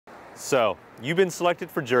So, you've been selected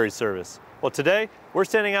for jury service. Well, today, we're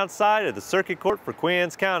standing outside of the Circuit Court for Queen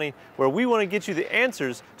Anne's County, where we want to get you the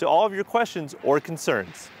answers to all of your questions or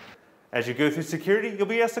concerns. As you go through security, you'll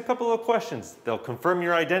be asked a couple of questions. They'll confirm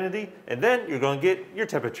your identity, and then you're going to get your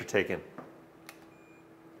temperature taken.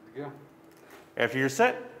 Yeah. After you're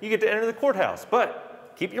set, you get to enter the courthouse,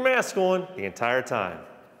 but keep your mask on the entire time.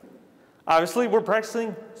 Obviously, we're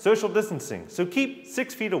practicing social distancing, so keep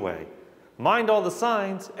 6 feet away. Mind all the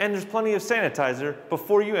signs, and there's plenty of sanitizer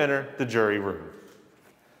before you enter the jury room.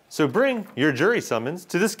 So bring your jury summons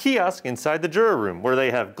to this kiosk inside the jury room, where they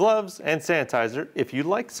have gloves and sanitizer if you'd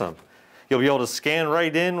like some. You'll be able to scan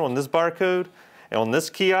right in on this barcode, and on this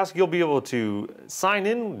kiosk, you'll be able to sign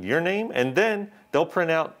in your name, and then they'll print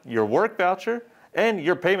out your work voucher and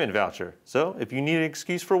your payment voucher. So if you need an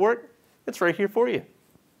excuse for work, it's right here for you.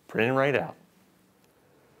 Print it right out.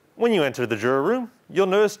 When you enter the jury room, you'll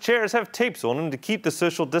notice chairs have tapes on them to keep the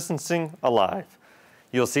social distancing alive.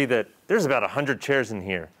 You'll see that there's about 100 chairs in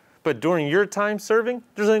here, but during your time serving,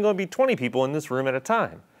 there's only going to be 20 people in this room at a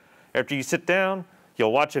time. After you sit down,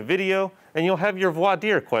 you'll watch a video, and you'll have your voir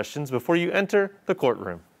dire questions before you enter the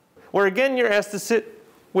courtroom, where again you're asked to sit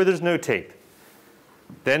where there's no tape.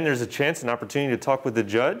 Then there's a chance and opportunity to talk with the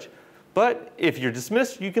judge, but if you're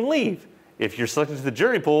dismissed, you can leave. If you're selected to the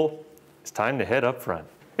jury pool, it's time to head up front.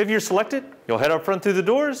 If you're selected, you'll head up front through the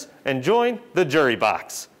doors and join the jury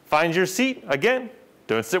box. Find your seat. Again,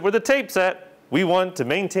 don't sit where the tape's at. We want to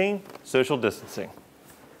maintain social distancing.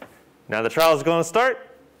 Now the trial is going to start,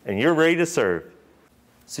 and you're ready to serve.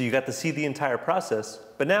 So you got to see the entire process,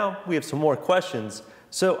 but now we have some more questions.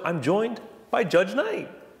 So I'm joined by Judge Knight.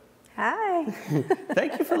 Hi.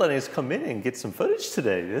 Thank you for letting us come in and get some footage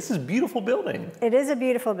today. This is a beautiful building. It is a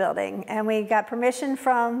beautiful building, and we got permission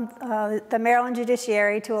from the Maryland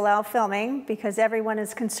Judiciary to allow filming because everyone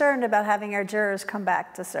is concerned about having our jurors come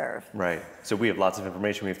back to serve. Right. So we have lots of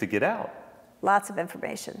information we have to get out. Lots of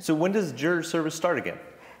information. So when does juror service start again?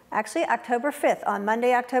 Actually, October 5th. On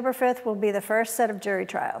Monday, October 5th, will be the first set of jury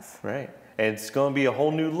trials. Right. And it's going to be a whole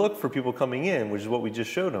new look for people coming in, which is what we just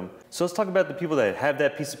showed them. So let's talk about the people that have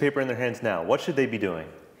that piece of paper in their hands now. What should they be doing?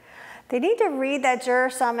 They need to read that juror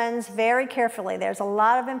summons very carefully. There's a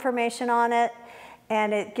lot of information on it,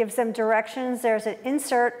 and it gives them directions. There's an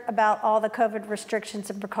insert about all the COVID restrictions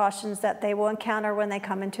and precautions that they will encounter when they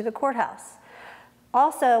come into the courthouse.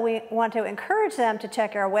 Also, we want to encourage them to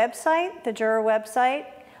check our website, the juror website,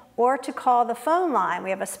 or to call the phone line. We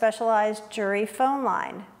have a specialized jury phone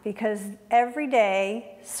line because every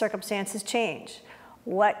day circumstances change.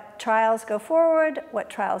 What trials go forward, what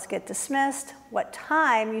trials get dismissed, what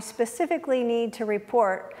time you specifically need to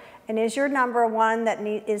report, and is your number one that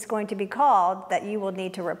is going to be called that you will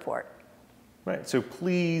need to report. Right, so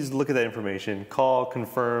please look at that information, call,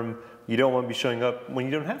 confirm. You don't want to be showing up when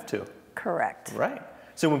you don't have to. Correct. Right.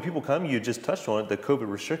 So when people come, you just touched on it, the COVID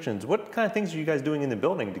restrictions. What kind of things are you guys doing in the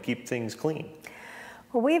building to keep things clean?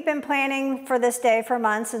 Well, we've been planning for this day for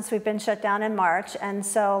months since we've been shut down in March, and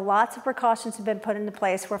so lots of precautions have been put into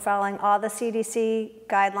place. We're following all the CDC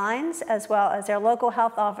guidelines, as well as our local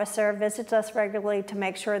health officer visits us regularly to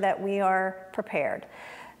make sure that we are prepared.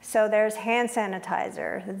 So there's hand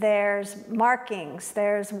sanitizer, there's markings,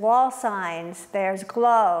 there's wall signs, there's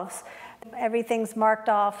gloves. Everything's marked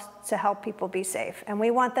off to help people be safe. And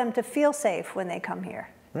we want them to feel safe when they come here.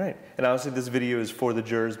 Right. And obviously this video is for the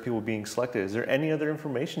jurors, people being selected. Is there any other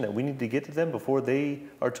information that we need to get to them before they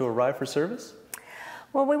are to arrive for service?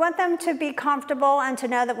 Well, we want them to be comfortable and to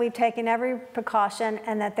know that we've taken every precaution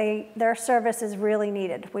and that their service is really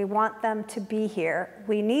needed. We want them to be here.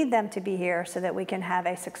 We need them to be here so that we can have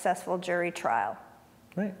a successful jury trial.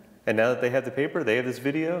 Right. And now that they have the paper, they have this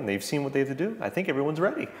video, and they've seen what they have to do, I think everyone's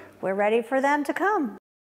ready. We're ready for them to come.